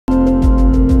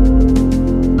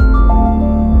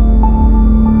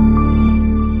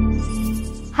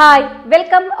Hi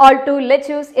welcome all to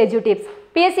let's edu tips.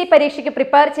 PSC പരീക്ഷയ്ക്ക്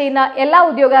prepare ചെയ്യുന്ന എല്ലാ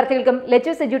ഉദ്യോഗാർത്ഥികൾക്കും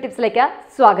ലെറ്റ്സ് എഡ്യു ടിപ്സിലേക്ക്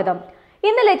സ്വാഗതം.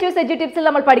 ഇന്ന് ലെറ്റ്സ് എഡ്യു ടിപ്സിൽ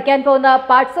നമ്മൾ പഠിക്കാൻ പോകുന്ന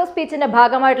പാർട്സ് ഓഫ് സ്പീച്ചിന്റെ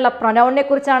ഭാഗമായിട്ടുള്ള പ്രൊനൗണിനെ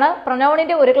കുറിച്ചാണ്.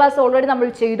 പ്രൊനൗണിന്റെ ഒരു ക്ലാസ് ഓൾറെഡി നമ്മൾ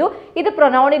ചെയ്തു. ഇത്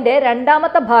പ്രൊനൗണിന്റെ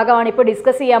രണ്ടാമത്തെ ഭാഗമാണ് ഇപ്പോൾ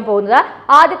ഡിസ്കസ് ചെയ്യാൻ പോകുന്നത്.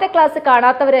 ആദ്യത്തെ ക്ലാസ്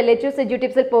കാണാത്തവരെ ലെറ്റ്സ് എഡ്യു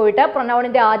ടിപ്സിൽ പോയിട്ട്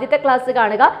പ്രൊനൗണിന്റെ ആദ്യത്തെ ക്ലാസ്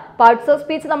കാണുക. പാർട്സ് ഓഫ്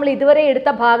സ്പീച്ച് നമ്മൾ ഇതുവരെ എടുത്ത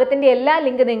ഭാഗത്തിന്റെ എല്ലാ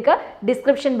ലിങ്ക് നിങ്ങൾക്ക്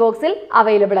ഡിസ്ക്രിപ്ഷൻ ബോക്സിൽ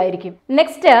അവൈലബിൾ ആയിരിക്കും.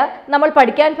 നെക്സ്റ്റ് നമ്മൾ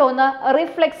പഠിക്കാൻ പോകുന്ന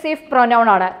റിഫ്ലെക്സീവ് പ്രൊനൗൺ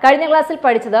ആണ്. കഴിഞ്ഞ ക്ലാസ്സിൽ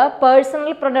പഠിച്ചത്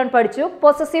പേഴ്സണൽ പ്രൊനൗൺ പഠിച്ചു,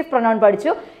 പൊസസീവ് പ്രൊനൗൺ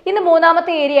പഠിച്ചു. ഇന്ന്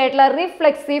മൂന്നാമത്തെ ഏരിയ ആയിട്ടുള്ള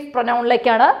റിഫ്ലെക്സീവ്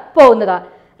പ്രൊനൗണിലേക്കാണ് പോകുന്നത്.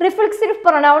 റിഫ്ലെക്സീവ്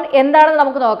പ്രൊനൗൺ എന്താണെന്ന്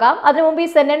നമുക്ക് നോക്കാം. അതിനു മുമ്പ് ഈ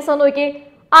സെന്റൻസ് ഒന്ന് നോക്കി.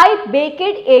 I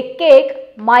baked A cake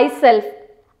myself.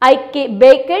 I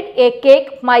baked A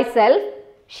cake myself.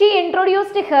 She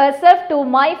introduced herself to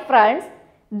my friends.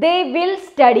 They will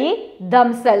study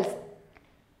themselves.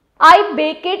 I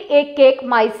baked A cake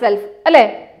myself അല്ലേ?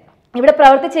 ഇവിടെ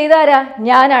പ്രവൃത്തി ചെയ്ത ആരാ?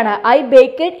 ഞാനാണ്. I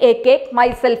baked A cake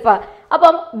myself.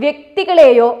 അപ്പം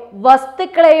വ്യക്തികളെയോ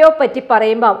വസ്തുക്കളെയോ പറ്റി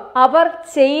പറയുമ്പോൾ അവർ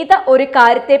ചെയ്ത ഒരു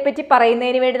കാര്യത്തെ പറ്റി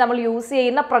പറയുന്നതിന് വേണ്ടി നമ്മൾ യൂസ്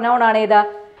ചെയ്യുന്ന പ്രൊനൗൺ ആണ് ഏത്?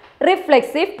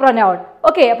 Reflexive pronoun.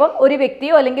 ഓക്കെ, അപ്പം ഒരു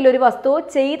വ്യക്തിയോ അല്ലെങ്കിൽ ഒരു വസ്തുവോ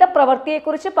ചെയ്ത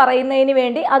പ്രവൃത്തിയെക്കുറിച്ച് പറയുന്നതിന്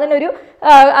വേണ്ടി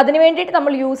അതിനു വേണ്ടിയിട്ട്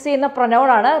നമ്മൾ യൂസ് ചെയ്യുന്ന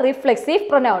പ്രൊനൗൺ ആണ് reflexive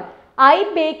pronoun. I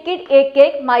baked A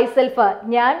cake myself.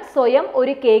 ഞാൻ സ്വയം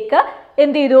ഒരു കേക്ക്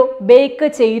എന്ത് ചെയ്തു? ബേക്ക്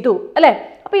ചെയ്തു അല്ലെ?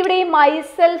 അപ്പൊ ഇവിടെ ഈ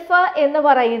മൈസെൽഫ് എന്ന്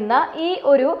പറയുന്ന ഈ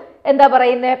ഒരു എന്താ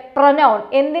പറയുന്നത് പ്രൊനൗൺ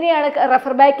എന്തിനെയാണ്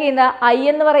റെഫർ ബാക്ക് ചെയ്യുന്നത്? ഐ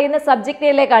എന്ന് പറയുന്ന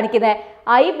സബ്ജക്റ്റിനെ കാണിക്കുന്നത്.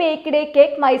 I baked A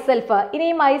cake myself. ഇനി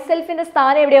ഈ മൈസെൽഫിന്റെ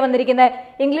സ്ഥാനം എവിടെയാണ് വന്നിരിക്കുന്നത്?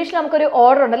 ഇംഗ്ലീഷിൽ നമുക്കൊരു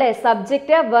ഓർഡർ ഉണ്ട് അല്ലെ?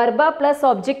 സബ്ജക്റ്റ് വെർബ് പ്ലസ്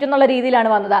ഒബ്ജക്റ്റ് എന്നുള്ള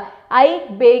രീതിയിലാണ് വന്നത്. I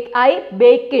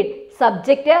baked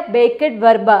subject, baked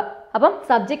verb. അപ്പം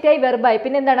സബ്ജക്റ്റ് ആയി വെർബായി.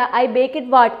 പിന്നെ എന്താണ്? I baked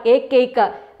what? A cake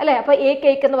അല്ലെ? അപ്പൊ എ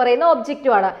കേക്ക് എന്ന് പറയുന്ന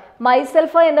ഒബ്ജക്റ്റും ആണ്.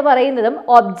 മൈസെൽഫ് എന്ന് പറയുന്നതും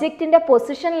ഒബ്ജക്റ്റിന്റെ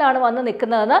പൊസിഷനിലാണ് വന്ന്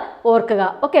നിൽക്കുന്നതെന്ന് ഓർക്കുക.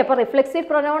 ഓക്കെ, അപ്പൊ റിഫ്ലെക്സീവ്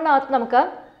പ്രൊനൗണിനകത്ത് നമുക്ക്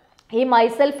ഈ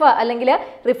മൈസെൽഫ് അല്ലെങ്കിൽ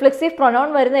റിഫ്ലെക്സീവ് പ്രൊനൗൺ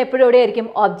വരുന്ന എപ്പോഴും എവിടെയായിരിക്കും?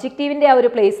 ഒബ്ജക്റ്റീവിന്റെ ആ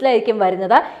ഒരു പ്ലേസിലായിരിക്കും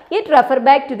വരുന്നത്. It refer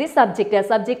back to the subject.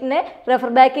 സബ്ജക്റ്റിനെ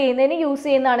refer back ചെയ്യുന്നതിന് യൂസ്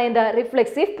ചെയ്യുന്നതാണ് എന്ത്?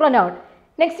 Reflexive pronoun.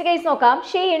 നെക്സ്റ്റ് കേസ് നോക്കാം.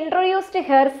 She introduced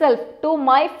herself to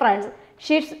my friends.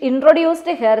 She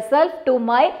introduced herself to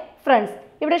my friends.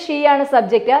 ഇവിടെ ഷീ ആണ്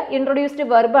സബ്ജക്റ്റ്, ഇൻട്രൊഡ്യൂസ്ഡ്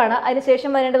വെർബ് ആണ്,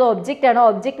 അതിനുശേഷം വരേണ്ടത് ഒബ്ജക്റ്റ് ആണ്.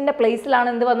 ഒബ്ജക്റ്റിന്റെ പ്ലേസിലാണ്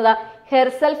എന്ത് വന്നത്?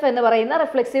 ഹെർസെൽഫ് എന്ന് പറയുന്ന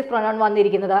റിഫ്ലെക്സീവ് പ്രൊനൗൺ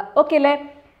വന്നിരിക്കുന്നത്. ഓക്കെ അല്ലേ?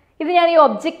 ഇത് ഞാൻ ഈ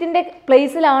ഒബ്ജക്റ്റിന്റെ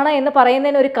പ്ലേസിലാണ് എന്ന്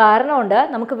പറയുന്നതിന് ഒരു കാരണമുണ്ട്.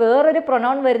 നമുക്ക് വേറൊരു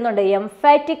പ്രൊനൗൺ വരുന്നുണ്ട്,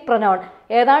 എംഫാറ്റിക് പ്രൊനൗൺ.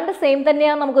 ഏതാണ്ട് സെയിം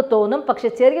തന്നെയാണെന്ന് നമുക്ക് തോന്നും,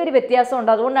 പക്ഷെ ചെറിയൊരു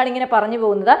വ്യത്യാസമുണ്ട്. അതുകൊണ്ടാണ് ഇങ്ങനെ പറഞ്ഞു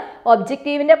പോകുന്നത്.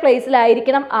 ഒബ്ജക്റ്റീവിന്റെ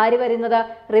പ്ലേസിലായിരിക്കണം ആര് വരുന്നത്?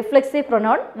 റിഫ്ലെക്സീവ്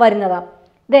പ്രൊനൗൺ വരുന്നത്.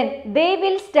 Then they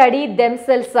will study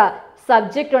themselves.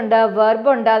 Subject ഉണ്ട്, വെർബ്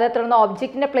ഉണ്ട്, അതേ തുടർന്ന്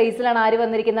ഒബ്ജക്റ്റിന്റെ പ്ലേസിലാണ് ആര്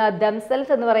വന്നിരിക്കുന്നത്?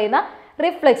 ദംസെൽസ് എന്ന് പറയുന്ന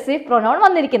റിഫ്ലെക്സീവ് പ്രൊനൗൺ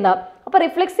വന്നിരിക്കുന്നത്. അപ്പൊ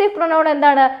റിഫ്ലെക്സീവ് പ്രൊനൗൺ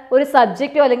എന്താണ്? ഒരു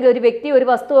സബ്ജക്റ്റോ അല്ലെങ്കിൽ ഒരു വ്യക്തി ഒരു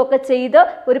വസ്തുവോ ഒക്കെ ചെയ്ത്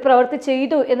ഒരു പ്രവൃത്തി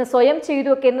ചെയ്തു എന്ന്, സ്വയം ചെയ്തു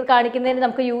ഒക്കെ എന്ന് കാണിക്കുന്നതിന്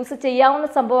നമുക്ക് യൂസ് ചെയ്യാവുന്ന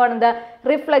സംഭവമാണ് എന്ത്?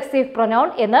 റിഫ്ലെക്സീവ് പ്രൊനൗൺ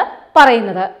എന്ന്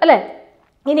പറയുന്നത് അല്ലെ?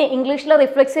 ഇനി ഇംഗ്ലീഷിലെ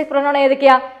റിഫ്ലെക്സീവ് പ്രൊനൗൺ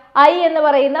ഏതൊക്കെയാ? ഐ എന്ന്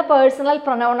പറയുന്ന പേഴ്സണൽ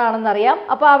പ്രൊനൗൺ ആണെന്ന് അറിയാം.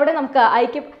 അപ്പൊ അവിടെ നമുക്ക്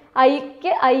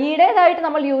ഐയുടേതായിട്ട്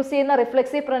നമ്മൾ യൂസ് ചെയ്യുന്ന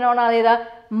റിഫ്ലെക്സീവ് പ്രൊനൗൺ ആണ് ഏത്?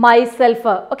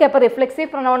 മൈസെൽഫ്. ഓക്കെ, അപ്പൊ റിഫ്ലെക്സീവ്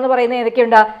പ്രൊനൗൺ എന്ന് പറയുന്നത്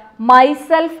ഏതൊക്കെയുണ്ട്?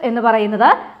 മൈസെൽഫ് എന്ന് പറയുന്നത്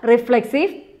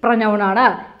റിഫ്ലെക്സീവ് പ്രൊനൗൺ ആണ്.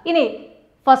 ഇനി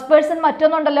ഫസ്റ്റ് പേഴ്സൺ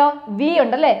മറ്റൊന്നുണ്ടല്ലോ, വി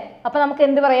ഉണ്ടല്ലേ? അപ്പൊ നമുക്ക്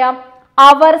എന്ത് പറയാം?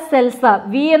 Our selves.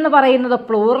 വി എന്ന് പറയുന്നത്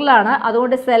പ്ലൂറലാണ്,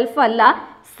 അതുകൊണ്ട് സെൽഫ് അല്ല,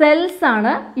 സെൽസ്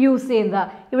ആണ് യൂസ് ചെയ്യുന്നത്.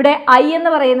 ഇവിടെ ഐ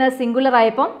എന്ന് പറയുന്നത് സിംഗുലർ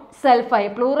ആയപ്പം സെൽഫായി.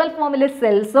 പ്ലൂറൽ ഫോമിൽ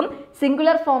സെൽസും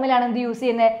സിംഗുലർ ഫോമിലാണ് എന്ത് യൂസ്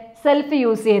ചെയ്യുന്നത്? സെൽഫ്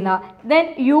യൂസ് ചെയ്യുന്നത്. ദെൻ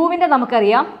യുവിന്റെ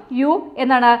നമുക്കറിയാം, യു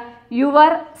എന്നാണ്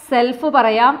യുവർ സെൽഫ്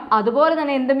പറയാം. അതുപോലെ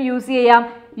തന്നെ എന്തും യൂസ് ചെയ്യാം?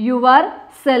 Your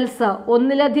cells.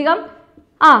 ഒന്നിലധികം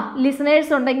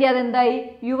ലിസണേഴ്സ് ഉണ്ടെങ്കിൽ അതെന്തായി?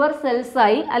 യുവർ സെൽസ്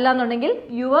ആയി. അല്ലാന്നുണ്ടെങ്കിൽ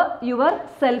യുവർ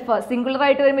സെൽഫ്. സിംഗുലർ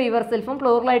ആയിട്ട് വരുമ്പോൾ യുവർ സെൽഫും,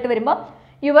 പ്ലൂറലായിട്ട് വരുമ്പോൾ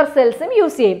യുവർ സെൽസും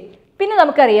യൂസ് ചെയ്യും. പിന്നെ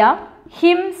നമുക്കറിയാം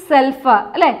ഹിം സെൽഫ്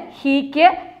അല്ലെ?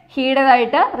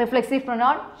 ഹീയുടേതായിട്ട് റിഫ്ലെക്സീവ്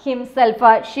പ്രൊനൗൺ ഹിം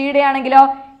സെൽഫ്. ഷീയുടെ ആണെങ്കിലോ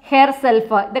ഹെർ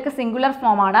സെൽഫ്. ഇതൊക്കെ സിംഗുലർ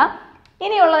ഫോം ആണ്.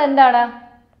 ഇനിയുള്ളത് എന്താണ്?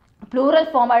 പ്ലൂറൽ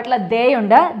ഫോം ആയിട്ടുള്ള ദേ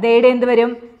ഉണ്ട്. ദേയുടെ എന്ത്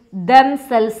വരും? ദം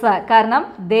സെൽസ്. കാരണം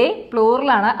ദേ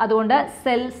പ്ലൂറലാണ്, അതുകൊണ്ട്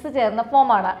സെൽസ് ചേർന്ന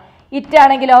ഫോമാണ്. ഇറ്റ്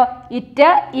ആണെങ്കിലോ ഇറ്റ്,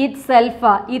 ഇറ്റ്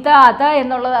സെൽഫ്. ഇത് അത്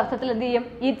എന്നുള്ള അർത്ഥത്തിൽ എന്ത് ചെയ്യും?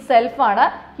 ഇറ്റ് സെൽഫ് ആണ്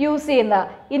യൂസ് ചെയ്യുന്നത്.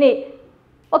 ഇനി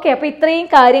ഓക്കെ, അപ്പൊ ഇത്രയും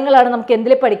കാര്യങ്ങളാണ് നമുക്ക്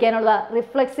എന്തിൽ പഠിക്കാനുള്ള?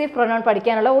 റിഫ്ലെക്സീവ് പ്രൊനൗൺ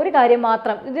പഠിക്കാനുള്ള ഒരു കാര്യം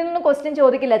മാത്രം. ഇതിനൊന്നും ക്വസ്റ്റ്യൻ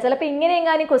ചോദിക്കില്ല. ചിലപ്പോൾ ഇങ്ങനെ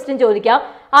എങ്ങാനും ക്വസ്റ്റ്യൻ ചോദിക്കാം.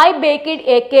 I baked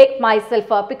A cake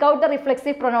myself. Pick out the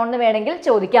reflexive pronoun എന്ന് വേണമെങ്കിൽ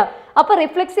ചോദിക്കാം. അപ്പൊ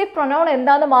റിഫ്ലെക്സീവ് പ്രൊനൗൺ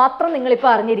എന്താണെന്ന് മാത്രം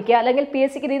നിങ്ങളിപ്പോൾ അറിഞ്ഞിരിക്കുക. അല്ലെങ്കിൽ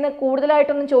PSCക്ക് ഇതിൽ നിന്ന്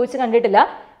കൂടുതലായിട്ടൊന്നും ചോദിച്ചു കണ്ടിട്ടില്ല.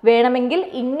 വേണമെങ്കിൽ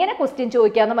ഇങ്ങനെ ക്വസ്റ്റ്യൻ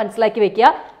ചോദിക്കാമെന്ന് മനസ്സിലാക്കി വെക്കുക.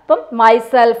 അപ്പം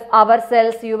myself, our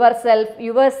selves, your self,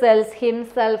 your cells, him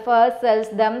self, her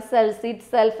cells, dum cells, it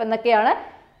self എന്നൊക്കെയാണ്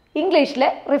ഇംഗ്ലീഷിലെ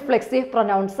റിഫ്ലെക്സീവ്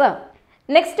പ്രൊനൗൺസ്.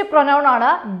 നെക്സ്റ്റ് പ്രൊനൗൺ ആണ്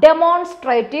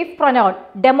ഡെമോൺസ്ട്രേറ്റീവ് പ്രൊനൗൺ.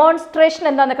 ഡെമോൺസ്ട്രേഷൻ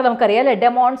എന്താണെന്നൊക്കെ നമുക്കറിയാം അല്ലേ,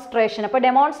 ഡെമോൺസ്ട്രേഷൻ. അപ്പോൾ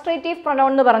ഡെമോൺസ്ട്രേറ്റീവ് പ്രൊനൗൺ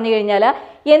എന്ന് പറഞ്ഞു കഴിഞ്ഞാൽ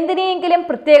എന്തിനെങ്കിലും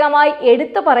പ്രത്യേകമായി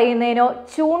എടുത്തു പറയുന്നതിനോ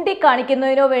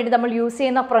ചൂണ്ടിക്കാണിക്കുന്നതിനോ വേണ്ടി നമ്മൾ യൂസ്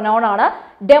ചെയ്യുന്ന പ്രൊനൗൺ ആണ്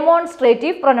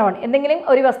ഡെമോൺസ്ട്രേറ്റീവ് പ്രൊനൗൺ. എന്തെങ്കിലും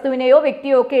ഒരു വസ്തുവിനെയോ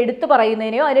വ്യക്തിയോ ഒക്കെ എടുത്തു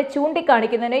പറയുന്നതിനോ അതിനെ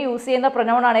ചൂണ്ടിക്കാണിക്കുന്നതിനോ യൂസ് ചെയ്യുന്ന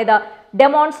പ്രൊനൗൺ ആണ് ഏതാ,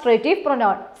 demonstrative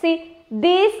pronoun. C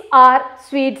these are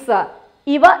sweets,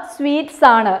 ഇവ സ്വീറ്റ്സ്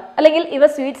ആണ്, അല്ലെങ്കിൽ ഇവ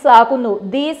സ്വീറ്റ്സ് ആക്കുന്നു,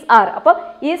 ദീസ് ആർ. അപ്പോൾ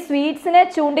ഈ സ്വീറ്റ്സിനെ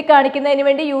ചൂണ്ടിക്കാണിക്കുന്നതിന്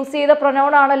വേണ്ടി യൂസ് ചെയ്ത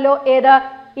പ്രൊനൗൺ ആണല്ലോ ഏതാ,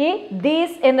 ഈ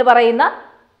ദീസ് എന്ന് പറയുന്ന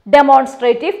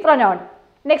demonstrative pronoun.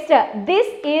 Next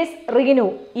this is Reenu,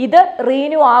 ഇത്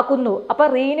റീനു ആക്കുന്നു. അപ്പൊ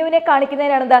റീനുവിനെ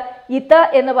കാണിക്കുന്നതിനാണ് എന്താ, ഇത്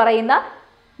എന്ന് പറയുന്ന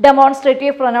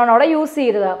ഡെമോൺസ്ട്രേറ്റീവ് പ്രൊനൗൺ അവിടെ യൂസ്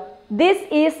ചെയ്തത്. ദിസ്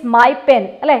ഈസ് മൈ പെൻ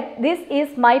അല്ലെ, ദിസ്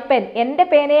ഈസ് മൈ പെൻ, എൻ്റെ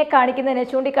പേനയെ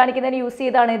കാണിക്കുന്നതിന് ചൂണ്ടിക്കാണിക്കുന്നതിന് യൂസ്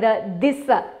ചെയ്താണ് ഇത്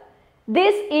this.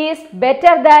 This is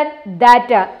better than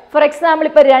that. For example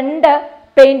ഇപ്പോൾ രണ്ട്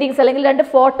പെയിന്റിങ്സ് അല്ലെങ്കിൽ രണ്ട്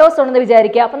ഫോട്ടോസ് ഉണ്ടെന്ന്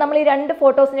വിചാരിക്കുക. അപ്പം നമ്മൾ ഈ രണ്ട്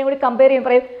ഫോട്ടോസിനെയും കൂടി കമ്പയർ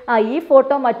ചെയ്യുമ്പോൾ പറയും ഈ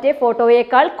ഫോട്ടോ മറ്റേ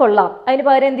ഫോട്ടോയേക്കാൾ കൊള്ളാം. അതിന്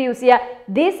പകരം എന്ത് യൂസ് ചെയ്യുക,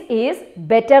 this is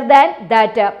better than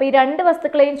that. അപ്പോൾ ഈ രണ്ട്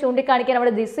വസ്തുക്കളെയും ചൂണ്ടിക്കാണിക്കാൻ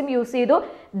അവിടെ ദിസും യൂസ് ചെയ്തു,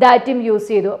 ദാറ്റും യൂസ്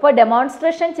ചെയ്തു. അപ്പോൾ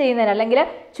ഡെമോൺസ്ട്രേഷൻ ചെയ്യുന്നതിന് അല്ലെങ്കിൽ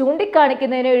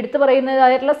ചൂണ്ടിക്കാണിക്കുന്നതിനോ എടുത്തു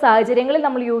പറയുന്നതായിട്ടുള്ള സാഹചര്യങ്ങളിൽ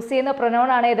നമ്മൾ യൂസ് ചെയ്യുന്ന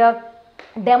പ്രൊനൗൺ ആണ് ഇത്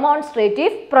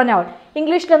ഡെമോൺസ്ട്രേറ്റീവ് പ്രൊനൗൺ.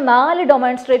 ഇംഗ്ലീഷിൽ 4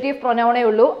 ഡെമോൺസ്ട്രേറ്റീവ് പ്രൊനൗണേ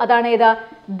ഉള്ളൂ. അതാണ് ഏതാ,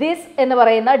 ദിസ് എന്ന്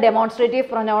പറയുന്ന ഡെമോൺസ്ട്രേറ്റീവ്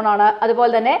പ്രൊനൗൺ ആണ്.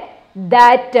 അതുപോലെ തന്നെ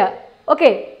that, okay,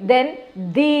 then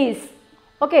these,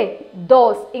 okay,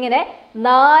 those. ഇങ്ങനെ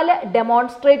 4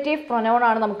 ഡെമോൺസ്ട്രേറ്റീവ് പ്രൊനൗൺ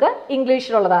ആണ് നമുക്ക്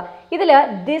ഇംഗ്ലീഷിലുള്ളത്. ഇതിൽ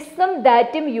ദിസും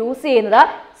ദാറ്റും യൂസ് ചെയ്യുന്നത്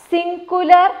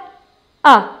സിംഗുലർ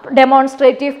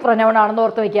ഡെമോൺസ്ട്രേറ്റീവ് പ്രൊനൗൺ ആണെന്ന്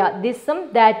ഓർത്ത് വയ്ക്കുക. ദിസും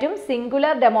ദാറ്റും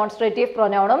സിംഗുലർ ഡെമോൺസ്ട്രേറ്റീവ്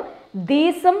പ്രൊനൗണും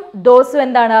ദീസും ദോസും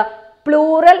എന്താണ്,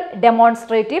 പ്ലൂറൽ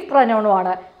ഡെമോൺസ്ട്രേറ്റീവ്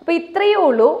പ്രൊനൗണുമാണ്. അപ്പോൾ ഇത്രയേ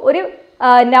ഉള്ളൂ ഒരു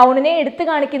നൗണിനെ എടുത്തു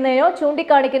കാണിക്കുന്നതിനോ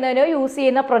ചൂണ്ടിക്കാണിക്കുന്നതിനോ യൂസ്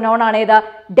ചെയ്യുന്ന പ്രൊനൗൺ ആണ് ഏതാ,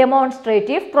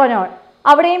 ഡെമോൺസ്ട്രേറ്റീവ് പ്രൊനൗൺ.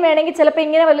 അവിടെയും വേണമെങ്കിൽ ചിലപ്പോൾ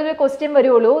ഇങ്ങനെ വലിയൊരു ക്വസ്റ്റ്യൻ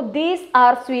വരുള്ളൂ, these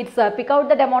are sweets, pick out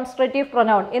the demonstrative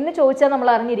pronoun എന്ന് ചോദിച്ചാൽ നമ്മൾ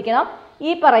അറിഞ്ഞിരിക്കണം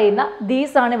ഈ പറയുന്ന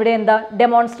ദീസ് ആണ് ഇവിടെ എന്താ,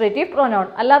 ഡെമോൺസ്ട്രേറ്റീവ് പ്രൊനൗൺ.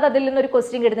 അല്ലാതെ അതിൽ നിന്നൊരു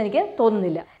ക്വസ്റ്റ്യൻ കിട്ടുന്ന എനിക്ക്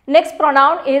തോന്നുന്നില്ല. Next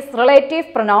pronoun is relative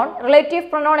pronoun. Relative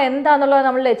pronoun എന്താണെന്നുള്ളത്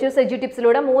നമ്മൾ ലെറ്റ്യൂസ്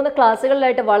എഡ്യൂടിപ്സിലൂടെ 3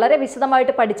 ക്ലാസ്സുകളിലായിട്ട് വളരെ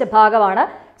വിശദമായിട്ട് പഠിച്ച ഭാഗമാണ്.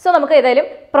 സോ നമുക്ക് ഏതായാലും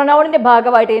പ്രൊനൗണിന്റെ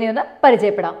ഭാഗമായിട്ട് ഇനി ഒന്ന്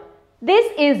പരിചയപ്പെടാം. This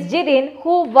is Jidin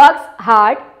who works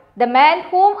hard. The man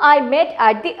whom I met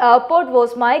at the airport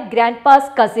was my grandpa's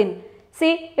cousin.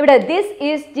 See, ഇവിടെ this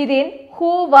is Jidin who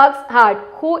works hard.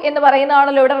 Who എന്ന്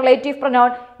പറയുന്നതാണല്ലോ ഇവിടെ റിലേറ്റീവ്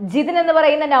പ്രൊനൗൺ. ജിതിൻ എന്ന്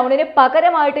പറയുന്ന നൗണിന്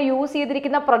പകരമായിട്ട് യൂസ്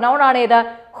ചെയ്തിരിക്കുന്ന പ്രൊനൗൺ ആണ് ഏത്,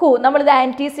 ഹു. നമ്മളിത്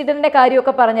ആന്റിസിഡന്റിന്റെ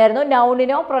കാര്യമൊക്കെ പറഞ്ഞായിരുന്നു.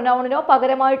 നൗണിനോ പ്രൊനൗണിനോ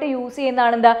പകരമായിട്ട് യൂസ്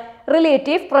ചെയ്യുന്നതാണ് എന്താ,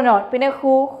 റിലേറ്റീവ് പ്രൊനൗൺ. പിന്നെ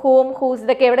ഹു, ഹൂം, ഹൂസ്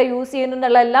ഇതൊക്കെ എവിടെ യൂസ് ചെയ്യുന്നു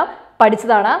എന്നുള്ളതെല്ലാം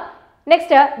പഠിച്ചതാണ്.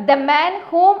 Next, the man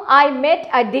ഹൂം I met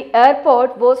at the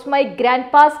airport was my grand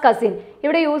pass cousin.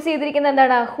 ഇവിടെ യൂസ് ചെയ്തിരിക്കുന്നത്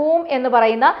എന്താണ്, ഹൂം എന്ന്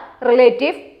പറയുന്ന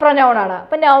റിലേറ്റീവ് പ്രൊനൗൺ ആണ്.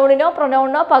 അപ്പം നൗണിനോ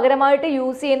പ്രൊനൗണിനോ പകരമായിട്ട്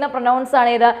യൂസ് ചെയ്യുന്ന പ്രൊനൗൺസ്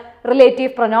ആണ് ഏത്,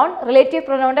 relative pronoun. Relative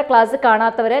പ്രൊനൗണിന്റെ class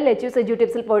കാണാത്തവരെ lettuce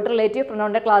എഡ്യൂടിപ്സിൽ പോയിട്ട് റിലേറ്റീവ്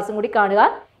പ്രൊനൗണിന്റെ ക്ലാസ്സും കൂടി കാണുക.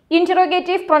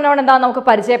 ഇന്ററോഗേറ്റീവ് പ്രൊനൗൺ എന്താണെന്ന് നമുക്ക്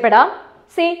പരിചയപ്പെടാം.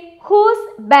 C, whose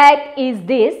bag is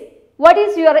this, what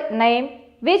is your name,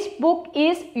 which book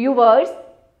is yours.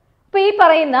 അപ്പോൾ ഈ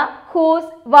പറയുന്ന ഹൂസ്,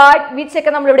 വാട്ട്, വിച്ച്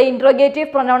ഒക്കെ നമ്മളിവിടെ ഇൻട്രോഗേറ്റീവ്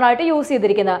പ്രൊനൗൺ ആയിട്ട് യൂസ്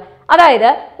ചെയ്തിരിക്കുന്നത്. അതായത്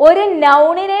ഒരു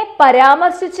നൗണിനെ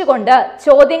പരാമർശിച്ചുകൊണ്ട്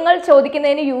ചോദ്യങ്ങൾ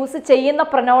ചോദിക്കുന്നതിന് യൂസ് ചെയ്യുന്ന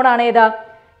പ്രൊനൗൺ ആണ് ഏത്,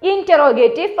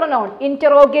 interrogative pronoun.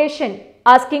 Interrogation,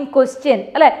 asking question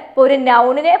അല്ലെ. ഇപ്പോൾ ഒരു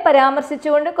നൗണിനെ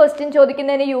പരാമർശിച്ചുകൊണ്ട് ക്വസ്റ്റ്യൻ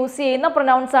ചോദിക്കുന്നതിന് യൂസ് ചെയ്യുന്ന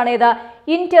പ്രൊനൗൺസ് ആണ് ഏതാ,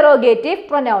 ഇന്ററോഗേറ്റീവ്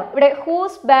പ്രൊനൗൺ. ഇവിടെ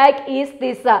ഹൂസ് ബാഗ് ഈസ്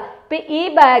ദിസ്, ഇപ്പൊ ഈ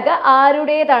ബാഗ്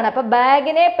ആരുടേതാണ്. അപ്പൊ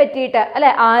ബാഗിനെ പറ്റിയിട്ട്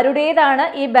അല്ലെ, ആരുടേതാണ്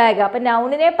ഈ ബാഗ്. അപ്പൊ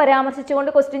നൗണിനെ പരാമർശിച്ചുകൊണ്ട്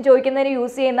ക്വസ്റ്റ്യൻ ചോദിക്കുന്നതിന്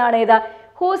യൂസ് ചെയ്യുന്നതാണ് ഏതാ,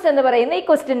 ഹൂസ് എന്ന് പറയുന്ന ഈ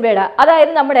ക്വസ്റ്റ്യൻ വേർഡ്.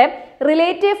 അതായത് നമ്മുടെ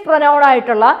റിലേറ്റീവ് പ്രൊനൗൺ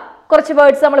ആയിട്ടുള്ള കുറച്ച്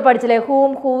വേർഡ്സ് നമ്മൾ പഠിച്ചില്ലേ,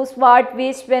 ഹൂം, ഹൂസ്, വാട്ട്,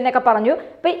 വിച്ച്, വെൻ ഒക്കെ പറഞ്ഞു.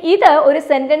 അപ്പൊ ഇത് ഒരു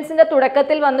സെന്റൻസിന്റെ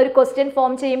തുടക്കത്തിൽ വന്നൊരു ക്വസ്റ്റ്യൻ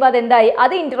ഫോം ചെയ്യുമ്പോൾ അതെന്തായി,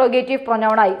 അത് ഇന്ററോഗേറ്റീവ്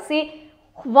പ്രൊനൗൺ ആയി. C,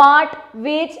 what,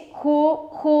 which, who,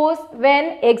 whose, when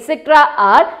etcetera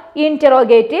are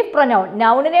interrogative pronoun.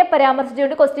 നൗണിനെ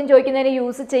പരാമർശിച്ചുകൊണ്ട് question ചോദിക്കുന്നതിന്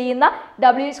യൂസ് ചെയ്യുന്ന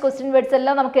WH ക്വസ്റ്റ്യൻ വേർഡ്സ്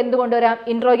എല്ലാം നമുക്ക് എന്ത് കൊണ്ടുവരാം,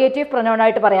 ഇന്ററോഗേറ്റീവ് പ്രൊനൗൺ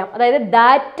ആയിട്ട് പറയാം. അതായത്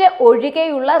ദാറ്റ്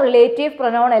ഒഴികെയുള്ള റിലേറ്റീവ്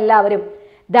പ്രൊനൗൺ എല്ലാവരും,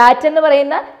 ദാറ്റ് എന്ന്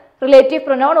പറയുന്ന റിലേറ്റീവ്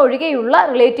പ്രൊനൗൺ ഒഴികെയുള്ള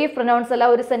റിലേറ്റീവ് പ്രൊനൗൺസ്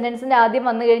എല്ലാം ഒരു സെന്റൻസിന്റെ ആദ്യം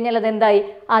വന്നു കഴിഞ്ഞാൽ അതെന്തായി,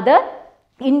 അത്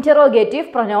ഇന്ററോഗേറ്റീവ്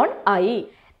പ്രൊനൗൺ ആയി.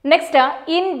 Next,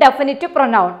 indefinite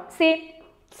pronoun. C,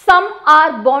 some R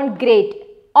bone great,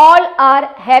 all are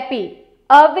happy,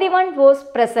 everyone was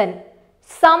present.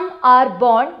 Some are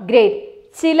born great.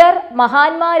 ചിലർ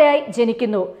മഹാന്മാരായി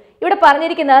ജനിക്കുന്നു. ഇവിടെ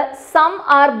പറഞ്ഞിരിക്കുന്നത് സം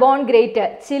ആർ ബോൺ ഗ്രേറ്റ്,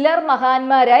 ചിലർ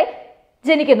മഹാന്മാരായി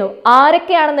ജനിക്കുന്നു.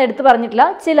 ആരൊക്കെയാണെന്ന് എടുത്തു പറഞ്ഞിട്ടില്ല,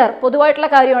 ചിലർ, പൊതുവായിട്ടുള്ള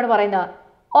കാര്യമാണ് പറയുന്നത്.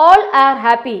 ഓൾ ആർ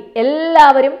ഹാപ്പി,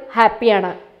 എല്ലാവരും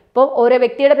ഹാപ്പിയാണ്. ഇപ്പോൾ ഓരോ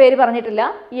വ്യക്തിയുടെ പേര് പറഞ്ഞിട്ടില്ല,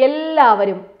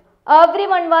 എല്ലാവരും.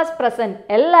 Everyone was present.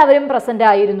 എല്ലാവരും പ്രസന്റ്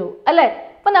ആയിരുന്നു അല്ലേ?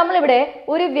 അപ്പൊ നമ്മളിവിടെ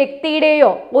ഒരു വ്യക്തിയുടെയോ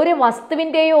ഒരു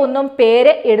വസ്തുവിൻ്റെയോ ഒന്നും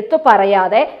പേര് എടുത്തു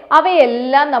പറയാതെ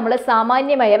അവയെല്ലാം നമ്മൾ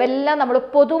സാമാന്യമായി അവയെല്ലാം നമ്മൾ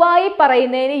പൊതുവായി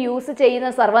പറയുന്നതിന് യൂസ്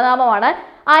ചെയ്യുന്ന സർവനാമമാണ്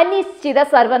അനിശ്ചിത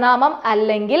സർവനാമം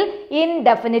അല്ലെങ്കിൽ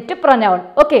ഇൻഡെഫിനിറ്റ് പ്രൊനൗൺ.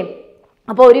 ഓക്കെ,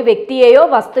 അപ്പോൾ ഒരു വ്യക്തിയെയോ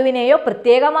വസ്തുവിനെയോ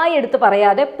പ്രത്യേകമായി എടുത്തു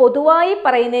പറയാതെ പൊതുവായി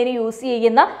പറയുന്നതിന് യൂസ്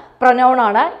ചെയ്യുന്ന പ്രൊനൗൺ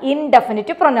ആണ്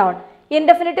ഇൻഡെഫിനിറ്റ് പ്രൊനൗൺ.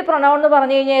 ഇൻഡെഫിനിറ്റ് പ്രൊനൗൺ എന്ന്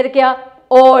പറഞ്ഞു കഴിഞ്ഞാൽ ഏതൊക്കെയാ?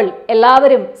 ഓൾ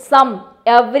എല്ലാവരും, some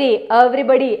every,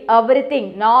 everybody, everything,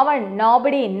 no one,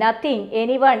 nobody, nothing,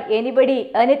 anyone, anybody,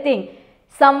 anything,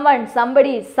 someone,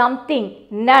 somebody, something,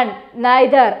 none,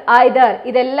 neither, either.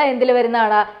 ഇതെല്ലാം എന്തിൽ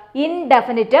വരുന്നതാണ്?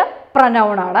 ഇൻഡെഫിനിറ്റ്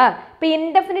പ്രൊനൗൺ ആണ്. ഇപ്പൊ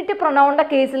ഇൻഡെഫിനിറ്റ് പ്രൊനൗണിന്റെ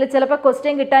കേസിൽ ചിലപ്പോൾ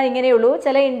ക്വസ്റ്റ്യൻ കിട്ടാൻ ഇങ്ങനെയുള്ളൂ.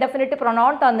 ചില ഇൻഡെഫിനിറ്റ്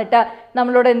പ്രൊനൗൺ തന്നിട്ട്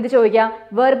നമ്മളോട് എന്ത് ചോദിക്കാം?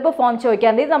 വെർബ് ഫോം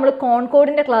ചോദിക്കാം. ഇത് നമ്മൾ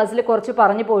കോൺകോഡിന്റെ ക്ലാസ്സിൽ കുറച്ച്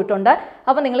പറഞ്ഞു പോയിട്ടുണ്ട്.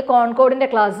 അപ്പൊ നിങ്ങൾ കോൺകോഡിന്റെ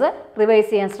ക്ലാസ് റിവൈസ്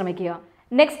ചെയ്യാൻ ശ്രമിക്കുക.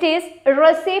 Next is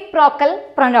reciprocal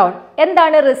pronoun.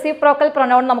 എന്താണ് റെസിപ്രോക്കൽ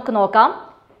പ്രൊനൗൺ? നമുക്ക് നോക്കാം.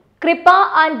 കൃപ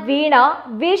and Veena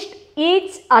wished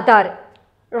each other.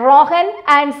 Rohan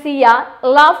and Siya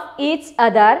love each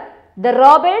other. The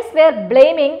robbers were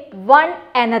blaming one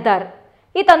another.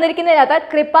 ഈ തന്നിരിക്കുന്നതിനകത്ത്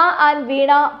കൃപ and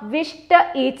Veena wished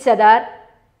each other.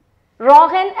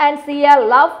 Rohan and Siya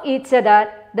love each other.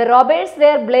 The robbers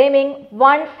were blaming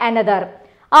one another.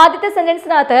 ആദ്യത്തെ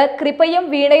സെന്റൻസിനകത്ത് കൃപയും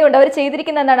വീണയും ഉണ്ട്. അവർ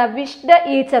ചെയ്തിരിക്കുന്നത് എന്താണ്? Wished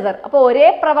each other. അപ്പോൾ ഒരേ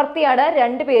പ്രവൃത്തിയാണ്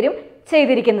രണ്ടുപേരും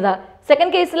ചെയ്തിരിക്കുന്നത്.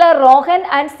 സെക്കൻഡ് കേസിൽ Rohan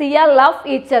and Siya love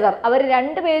each other. അവർ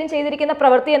രണ്ടുപേരും ചെയ്തിരിക്കുന്ന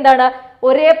പ്രവൃത്തി എന്താണ്?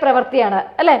 ഒരേ പ്രവൃത്തിയാണ്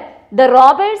അല്ലെ? The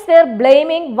robbers were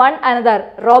blaming one another.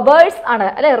 Robbers ആണ്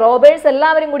അല്ലെ? റോബേഴ്സ്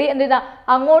എല്ലാവരും കൂടി എന്ത് ചെയ്താ?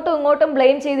 അങ്ങോട്ടും ഇങ്ങോട്ടും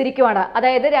ബ്ലെയിം ചെയ്തിരിക്കുവാണ്.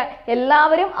 അതായത്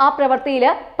എല്ലാവരും ആ പ്രവൃത്തിയിൽ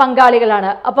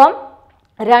പങ്കാളികളാണ്. അപ്പം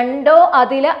രണ്ടോ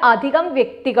അധികം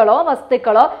വ്യക്തികളോ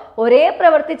വസ്തുക്കളോ ഒരേ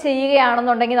പ്രവൃത്തി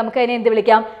ചെയ്യുകയാണെന്നുണ്ടെങ്കിൽ നമുക്ക് അതിനെ എന്ത്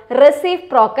വിളിക്കാം?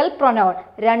 Reciprocal pronoun.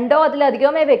 രണ്ടോ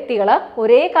അതിലധികമോ വ്യക്തികൾ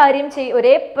ഒരേ കാര്യം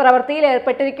ഒരേ പ്രവൃത്തിയിൽ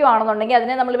ഏർപ്പെട്ടിരിക്കുകയാണെന്നുണ്ടെങ്കിൽ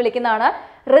അതിനെ നമ്മൾ വിളിക്കുന്നതാണ്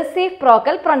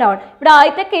റെസിപ്രോക്കൽ പ്രൊനൗൺ. ഇവിടെ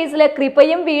ആദ്യത്തെ കേസിൽ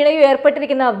കൃപയും വീണയും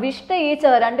ഏർപ്പെട്ടിരിക്കുന്ന വിഷ്ഡ് ഈച്ച്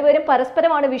അതർ. രണ്ടുപേരും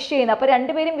പരസ്പരമാണ് വിഷ് ചെയ്യുന്നത്. അപ്പൊ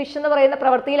രണ്ടുപേരും വിഷ് എന്ന് പറയുന്ന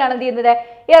പ്രവൃത്തിയിലാണ് എന്ത് ചെയ്യുന്നത്?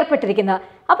 ഏർപ്പെട്ടിരിക്കുന്നത്.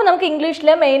 അപ്പൊ നമുക്ക് ഇംഗ്ലീഷിൽ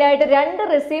മെയിൻ ആയിട്ട് രണ്ട്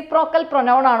റെസിപ്രോക്കൽ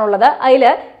പ്രൊനൗൺ ആണുള്ളത്. അതിൽ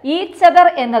ഈച്ച് അതർ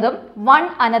എന്നതും വൺ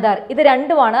അനദർ, ഇത്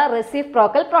രണ്ടുമാണ്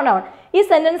റെസിപ്രോക്കൽ പ്രൊനൗൺ. ഈ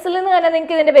സെന്റൻസിൽ നിന്ന് തന്നെ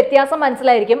നിങ്ങൾക്ക് ഇതിന്റെ വ്യത്യാസം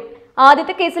മനസ്സിലായിരിക്കും.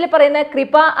 ആദ്യത്തെ കേസിൽ പറയുന്ന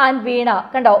കൃപ ആൻഡ് വീണ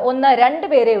കണ്ടോ, രണ്ട്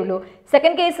പേരേ ഉള്ളൂ.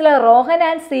 സെക്കൻഡ് കേസിൽ റോഹൻ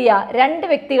ആൻഡ് സിയ രണ്ട്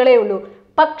വ്യക്തികളെ ഉള്ളൂ.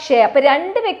 പക്ഷേ അപ്പൊ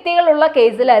രണ്ട് വ്യക്തികളുള്ള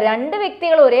കേസിൽ രണ്ട്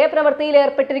വ്യക്തികൾ ഒരേ പ്രവൃത്തിയിൽ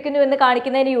ഏർപ്പെട്ടിരിക്കുന്നു എന്ന്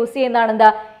കാണിക്കുന്നതിന് യൂസ് ചെയ്യുന്നതാണ്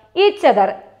എന്താ? Each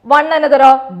other. One അനദറോ?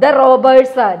 The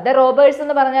robbers. The robbers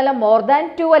എന്ന് പറഞ്ഞാൽ മോർ ദാൻ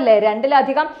ടു അല്ലേ?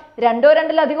 രണ്ടിലധികം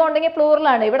ഉണ്ടെങ്കിൽ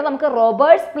പ്ലൂറലാണ്. ഇവിടെ നമുക്ക്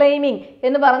റോബേഴ്സ് ബ്ലെയിമിംഗ്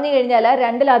എന്ന് പറഞ്ഞു കഴിഞ്ഞാൽ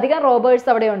രണ്ടിലധികം റോബേഴ്സ്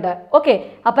അവിടെ ഉണ്ട്. ഓക്കെ,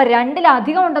 അപ്പൊ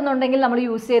രണ്ടിലധികം ഉണ്ടെന്നുണ്ടെങ്കിൽ നമ്മൾ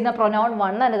യൂസ് ചെയ്യുന്ന പ്രൊനൗൺ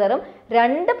വൺ അനദറും.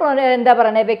 എന്താ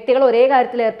പറയുക, വ്യക്തികൾ ഒരേ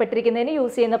കാര്യത്തിൽ ഏർപ്പെട്ടിരിക്കുന്നതിന്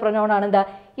യൂസ് ചെയ്യുന്ന പ്രൊനൗൺ ആണ് എന്താ?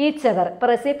 Each other. ഇപ്പൊ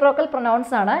റെസിപ്രോക്കൽ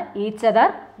പ്രൊനൗൺസ് ആണ് each other,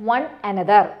 one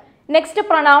another. Next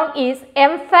pronoun is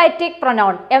emphatic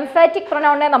pronoun. Emphatic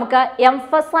പ്രൊനൗണിനെ നമുക്ക്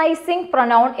എംഫസൈസിങ്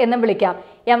പ്രൊനൗൺ എന്നും വിളിക്കാം.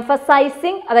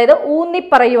 എംഫസൈസിങ് അതായത് ഊന്നി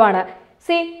പറയുവാണ്.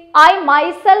 C, I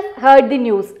myself heard the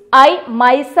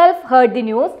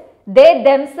news. They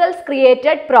themselves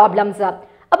created problems.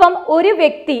 അപ്പം ഒരു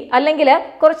വ്യക്തി അല്ലെങ്കിൽ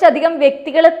കുറച്ചധികം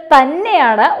വ്യക്തികൾ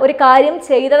തന്നെയാണ് ഒരു കാര്യം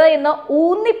ചെയ്തത് എന്ന്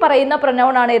ഊന്നി പറയുന്ന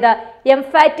പ്രൊനൗൺ ആണ് ഇത്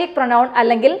എംഫാറ്റിക് പ്രൊനൗൺ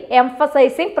അല്ലെങ്കിൽ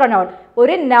എംഫസൈസിങ് പ്രൊനൗൺ.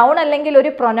 ഒരു നൗൺ അല്ലെങ്കിൽ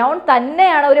ഒരു പ്രൊനൗൺ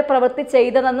തന്നെയാണ് ഒരു പ്രവൃത്തി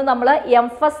ചെയ്തതെന്ന് നമ്മൾ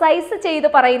എംഫസൈസ് ചെയ്ത്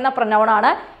പറയുന്ന പ്രൊനൗൺ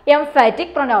ആണ്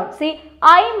emphatic pronoun. C,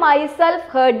 I myself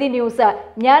heard the news.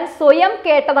 ഞാൻ സ്വയം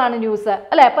കേട്ടതാണ് ന്യൂസ്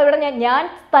അല്ലെ? അപ്പൊ ഇവിടെ ഞാൻ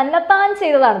തന്നെത്താൻ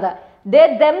ചെയ്തതാണിത്. They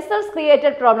themselves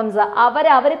created problems.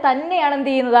 അവർ തന്നെയാണ് എന്ത്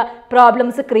ചെയ്യുന്നത്?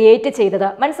 പ്രോബ്ലംസ് ക്രിയേറ്റ് ചെയ്തത്.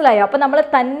 മനസ്സിലായോ? അപ്പൊ നമ്മൾ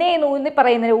തന്നെ ഊന്നി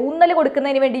പറയുന്നതിന് ഊന്നൽ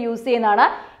കൊടുക്കുന്നതിന് വേണ്ടി യൂസ് ചെയ്യുന്നതാണ്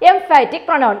എംഫാറ്റിക്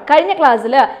പ്രൊനൗൺ. കഴിഞ്ഞ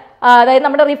ക്ലാസ്സിൽ അതായത്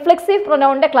നമ്മുടെ റിഫ്ലെക്സീവ്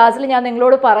പ്രൊനൗണിന്റെ ക്ലാസ്സിൽ ഞാൻ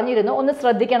നിങ്ങളോട് പറഞ്ഞിരുന്നു, ഒന്ന്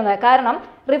ശ്രദ്ധിക്കണത്. കാരണം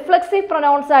റിഫ്ലെക്സീവ്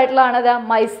പ്രൊനൗൺസ് ആയിട്ടുള്ളതാണത്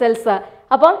മൈസെൽസ്.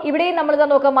 അപ്പം ഇവിടെയും നമ്മൾ ഇതാ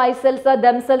നോക്കാം, മൈസെൽസ്,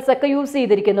 ദംസെൽസ് ഒക്കെ യൂസ്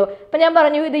ചെയ്തിരിക്കുന്നു. അപ്പം ഞാൻ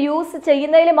പറഞ്ഞു ഇത് യൂസ്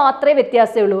ചെയ്യുന്നതിൽ മാത്രമേ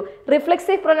വ്യത്യാസമേ ഉള്ളൂ.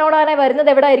 റിഫ്ലെക്സീവ് പ്രൊനൗൺ ആണ് വരുന്നത്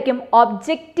എവിടെ ആയിരിക്കും?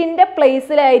 ഒബ്ജക്റ്റിന്റെ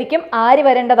പ്ലേസിലായിരിക്കും ആര്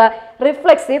വരേണ്ടത്?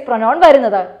 റിഫ്ലെക്സീവ് പ്രൊനൗൺ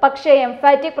വരുന്നത്. പക്ഷേ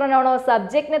എംഫാറ്റിക് പ്രൊനൗണോ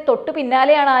സബ്ജക്റ്റിന് തൊട്ട്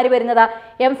പിന്നാലെയാണ് ആര് വരുന്നത്?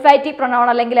 എംഫാറ്റിക് പ്രൊനൗൺ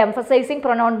അല്ലെങ്കിൽ എംഫസൈസിങ്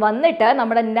പ്രൊനൗൺ വന്നിട്ട്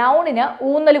നമ്മുടെ നൗണിന്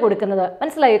ഊന്നൽ കൊടുക്കുന്നത്.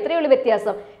 മനസ്സിലായോ? ഇത്രയേ ഉള്ളൂ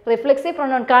വ്യത്യാസം. റിഫ്ലെക്സീവ്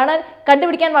പ്രൊനൗൺ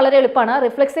കണ്ടുപിടിക്കാൻ വളരെ എളുപ്പമാണ്.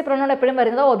 റിഫ്ലെക്സീവ് പ്രൊനൗൺ എപ്പോഴും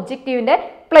വരുന്നത് ഒബ്ജക്റ്റീവിന്റെ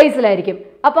പ്ലേസിലായിരിക്കും.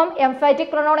 അപ്പം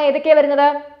എംഫാറ്റിക് പ്രൊനൗൺ ഏതൊക്കെയാണ് വരുന്നത്?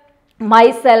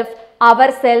 Myself, our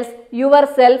self, your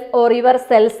self or your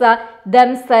cells,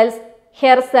 dum self,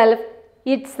 her self,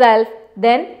 it self,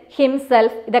 then him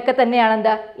self. ഇതൊക്കെ തന്നെയാണ്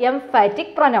എന്താ?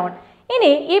 Emphatic pronoun.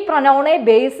 ഇനി ഈ പ്രൊനൗണെ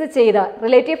ബേസ് ചെയ്ത്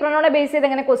റിലേറ്റീവ് പ്രൊനൗണെ ബേസ് ചെയ്ത്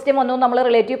എങ്ങനെ ക്വസ്റ്റ്യൻ വന്നു നമ്മൾ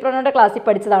റിലേറ്റീവ് പ്രൊനൗണിന്റെ ക്ലാസ്സിൽ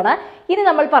പഠിച്ചതാണ്. ഇനി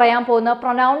നമ്മൾ പറയാൻ പോകുന്ന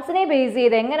പ്രൊനൗൺസിനെ ബേസ്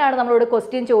ചെയ്ത് എങ്ങനെയാണ് നമ്മളോട്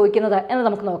ക്വസ്റ്റ്യൻ ചോദിക്കുന്നത് എന്ന്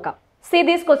നമുക്ക് നോക്കാം. See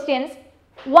these questions.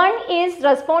 One is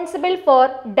responsible for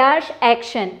dash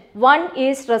action. One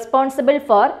is responsible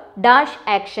for dash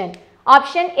action.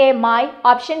 Option A my,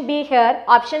 option B her,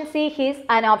 option C his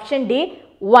and option D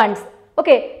one's.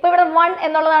 Okay, ഇപ്പൊ ഇവിടെ one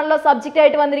എന്നുള്ളതാണല്ലോ subject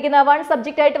ആയിട്ട് വന്നിരിക്കുന്നത്. One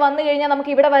subject ആയിട്ട് വന്നു കഴിഞ്ഞാൽ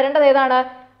നമുക്ക് ഇവിടെ വരേണ്ടത് ഏതാണ്?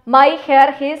 My, hair,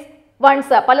 his,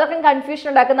 once. പലർക്കും കൺഫ്യൂഷൻ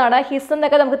ഉണ്ടാക്കുന്നതാണ്. ഹിസ്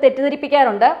എന്നൊക്കെ നമുക്ക്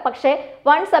തെറ്റിദ്ധരിപ്പിക്കാറുണ്ട്. പക്ഷേ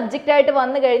വൺ സബ്ജക്റ്റ് ആയിട്ട്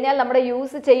വന്നു കഴിഞ്ഞാൽ നമ്മുടെ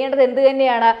യൂസ് ചെയ്യേണ്ടത് എന്ത്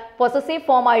തന്നെയാണ്? പൊസസീവ്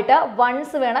ഫോം ആയിട്ട്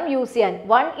വൺസ് വേണം യൂസ് ചെയ്യാൻ.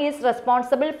 One is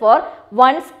responsible for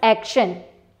once action.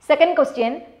 Second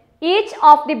question, each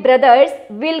of the brothers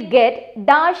will get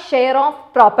dash share of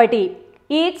property.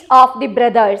 Each of the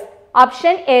brothers.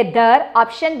 Option A there,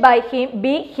 option by him,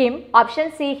 B him, option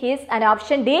C his and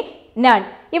option D none.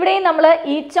 ഇവിടെയും നമ്മൾ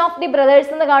each of the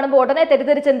brothers എന്ന് കാണുമ്പോൾ ഉടനെ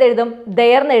തെറ്റിദ്ധരിച്ച് എന്ത് എഴുതും?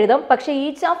 There എന്ന് എഴുതും. പക്ഷേ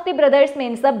each of the brothers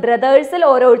means ബ്രദേഴ്സിൽ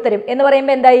ഓരോരുത്തരും എന്ന്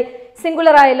പറയുമ്പോൾ എന്തായി?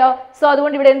 സിംഗുലർ ആയല്ലോ. സോ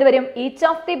അതുകൊണ്ട് ഇവിടെ എന്ത് വരും? Each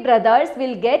of the brothers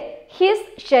will get his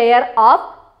share of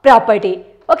property.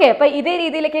 Okay, അപ്പൊ ഇതേ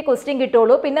രീതിയിലേക്ക് ക്വസ്റ്റ്യൻ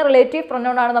കിട്ടുള്ളൂ. പിന്നെ റിലേറ്റീവ്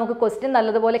പ്രൊനൗൺ ആണ് നമുക്ക് ക്വസ്റ്റ്യൻ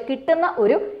നല്ലതുപോലെ കിട്ടുന്ന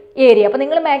ഒരു ഏരിയ. അപ്പൊ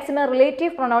നിങ്ങൾ മാക്സിമം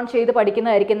റിലേറ്റീവ് പ്രൊനൗൺ ചെയ്ത്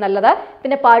പഠിക്കുന്നതായിരിക്കും നല്ലത്.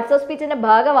 പിന്നെ പാർട്സ് ഓഫ് സ്പീച്ചിന്റെ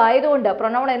ഭാഗമായതുകൊണ്ട്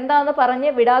പ്രൊനൗൺ എന്താണെന്ന്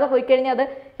പറഞ്ഞ് വിടാതെ പോയി കഴിഞ്ഞാൽ അത്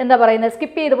എന്താ പറയുന്നത്,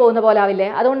 സ്കിപ്പ് ചെയ്ത് പോകുന്ന പോലെ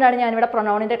ആവില്ലേ? അതുകൊണ്ടാണ് ഞാനിവിടെ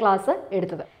പ്രൊനൗണിന്റെ ക്ലാസ്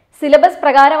എടുത്തത്. സിലബസ്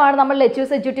പ്രകാരമാണ് നമ്മൾ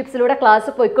ലെറ്റ്യൂസ് എഡ്യൂടിപ്സിലൂടെ ക്ലാസ്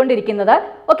പോയിക്കൊണ്ടിരിക്കുന്നത്.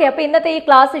 ഓക്കെ, അപ്പോൾ ഇന്നത്തെ ഈ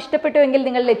ക്ലാസ് ഇഷ്ടപ്പെട്ടുവെങ്കിൽ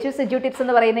നിങ്ങൾ ലെറ്റ്യൂസ് എഡ്യൂടിപ്സ്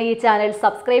എന്ന് പറയുന്ന ഈ ചാനൽ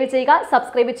സബ്സ്ക്രൈബ് ചെയ്യുക.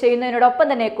 സബ്സ്ക്രൈബ് ചെയ്യുന്നതിനോടൊപ്പം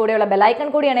തന്നെ കൂടെയുള്ള ബെലൈക്കൺ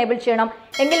കൂടി എനേബിൾ ചെയ്യണം.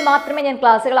 എങ്കിൽ മാത്രമേ ഞാൻ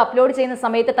ക്ലാസ്സുകൾ അപ്ലോഡ് ചെയ്യുന്ന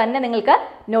സമയത്ത് തന്നെ നിങ്ങൾക്ക്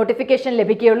നോട്ടിഫിക്കേഷൻ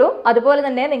ലഭിക്കുകയുള്ളൂ. അതുപോലെ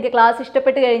തന്നെ നിങ്ങൾക്ക് ക്ലാസ്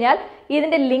ഇഷ്ടപ്പെട്ട് കഴിഞ്ഞാൽ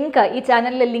ഇതിൻ്റെ ലിങ്ക്, ഈ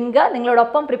ചാനലിലെ ലിങ്ക്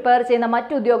നിങ്ങളോടൊപ്പം പ്രിപ്പയർ ചെയ്യുന്ന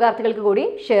മറ്റു ഉദ്യോഗാർത്ഥികൾക്ക് കൂടി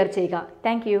ഷെയർ ചെയ്യുക.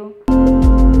 താങ്ക്